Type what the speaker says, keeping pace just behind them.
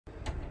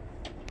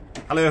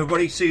Hello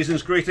everybody,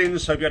 season's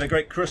greetings. Hope you had a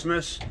great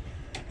Christmas.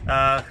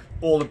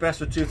 All the best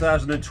for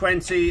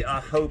 2020. I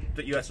hope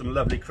that you had some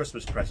lovely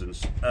Christmas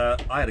presents.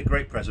 I had a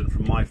great present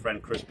from my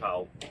friend Chris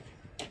Powell.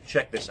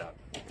 Check this out.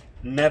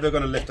 Never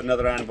going to lift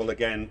another anvil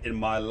again in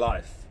my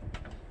life.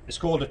 It's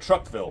called a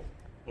Truckvil,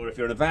 or if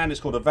you're in a van,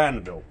 it's called a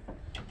Vanvil.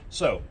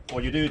 So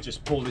all you do is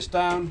just pull this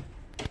down,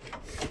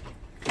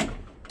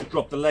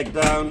 drop the leg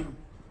down,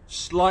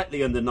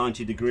 slightly under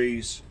 90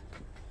 degrees,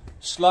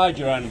 slide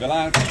your anvil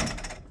out.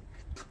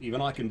 Even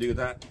I can do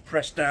that.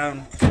 Press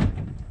down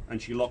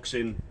and she locks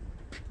in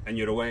and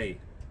you're away.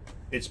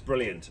 It's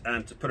brilliant.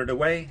 And to put it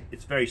away,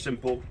 it's very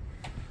simple.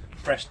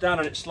 Press down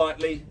on it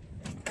slightly,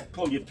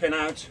 pull your pin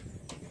out,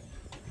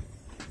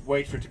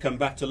 wait for it to come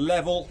back to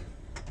level,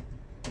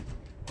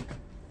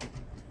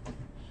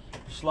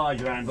 slide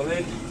your anvil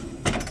in,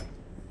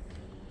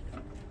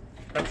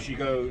 up she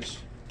goes,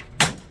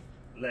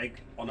 leg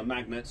on a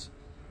magnet.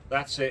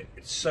 That's it.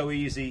 It's so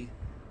easy.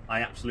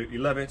 I absolutely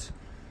love it.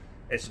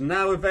 It's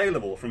now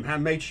available from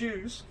Handmade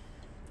Shoes.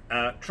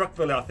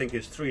 Truckvil I think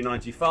is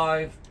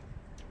 $3.95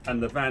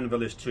 and the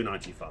Vanvil is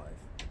 $2.95.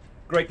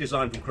 Great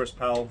design from Chris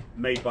Powell,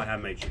 made by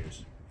Handmade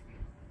Shoes.